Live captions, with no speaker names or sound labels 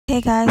Hey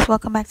guys,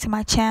 welcome back to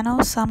my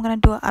channel. So I'm gonna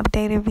do an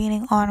updated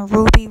reading on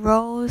Ruby,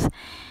 Rose,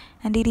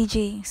 and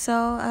DDG. So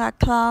I got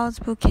Clouds,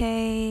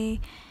 Bouquet,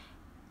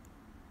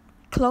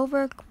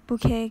 Clover,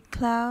 Bouquet,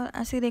 Cloud.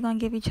 I see they're gonna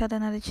give each other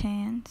another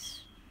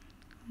chance.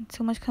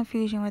 Too much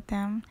confusion with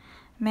them.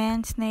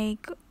 Man,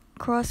 Snake,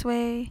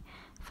 Crossway.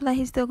 I feel like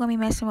he's still gonna be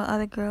messing with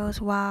other girls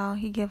while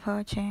he give her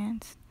a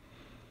chance.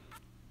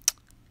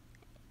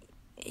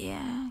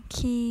 Yeah,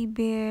 Key,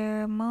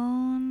 Bear,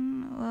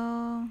 Moon.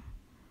 Well,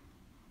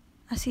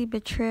 I see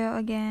betrayal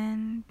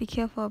again. Be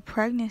careful of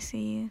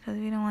pregnancy because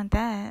we don't want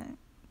that.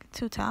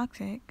 Too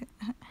toxic.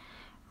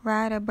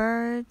 Rider,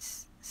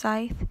 Birds,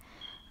 Scythe.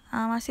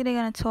 I see they're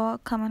gonna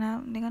talk coming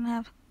up. They're gonna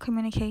have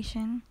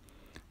communication.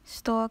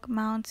 Stork,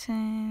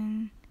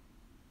 Mountain.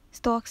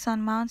 Stork,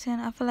 Sun, Mountain.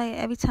 I feel like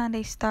every time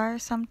they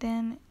start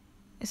something,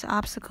 it's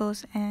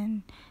obstacles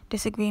and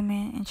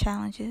disagreement and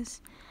challenges.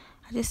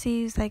 I just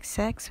see it's like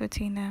sex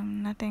between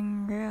them.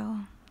 Nothing real.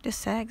 Just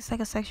sex. It's like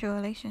a sexual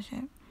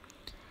relationship.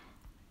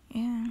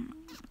 Yeah.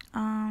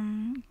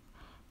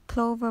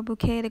 Clover,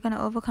 Bouquet, they're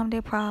gonna overcome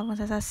their problems,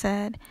 as I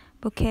said.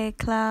 Bouquet,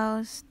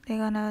 Clouds, they're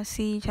gonna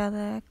see each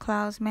other.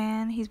 Clouds,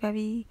 man,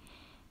 DDG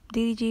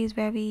is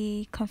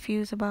very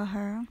confused about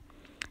her.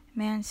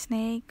 Man,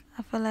 Snake,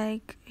 I feel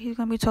like he's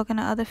gonna be talking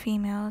to other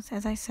females,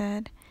 as I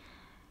said.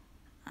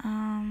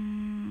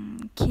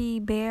 Key,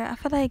 Bear, I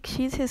feel like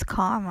she's his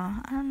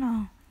karma. I don't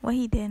know what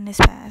he did in this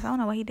past. I don't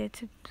know what he did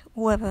to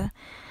whoever,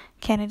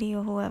 Kennedy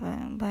or whoever,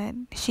 but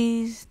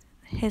she's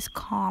his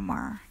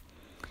karma.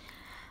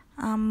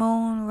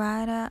 Moon,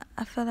 Rider,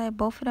 I feel like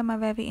both of them are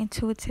very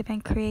intuitive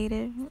and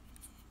creative,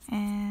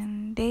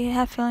 and they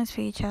have feelings for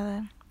each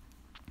other.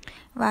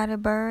 Rider,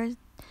 Bird,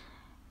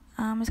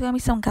 there's gonna be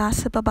some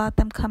gossip about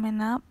them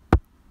coming up.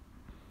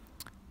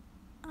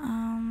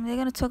 They're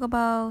gonna talk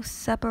about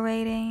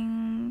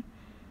separating.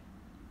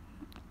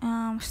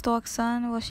 Stork, Sun, well,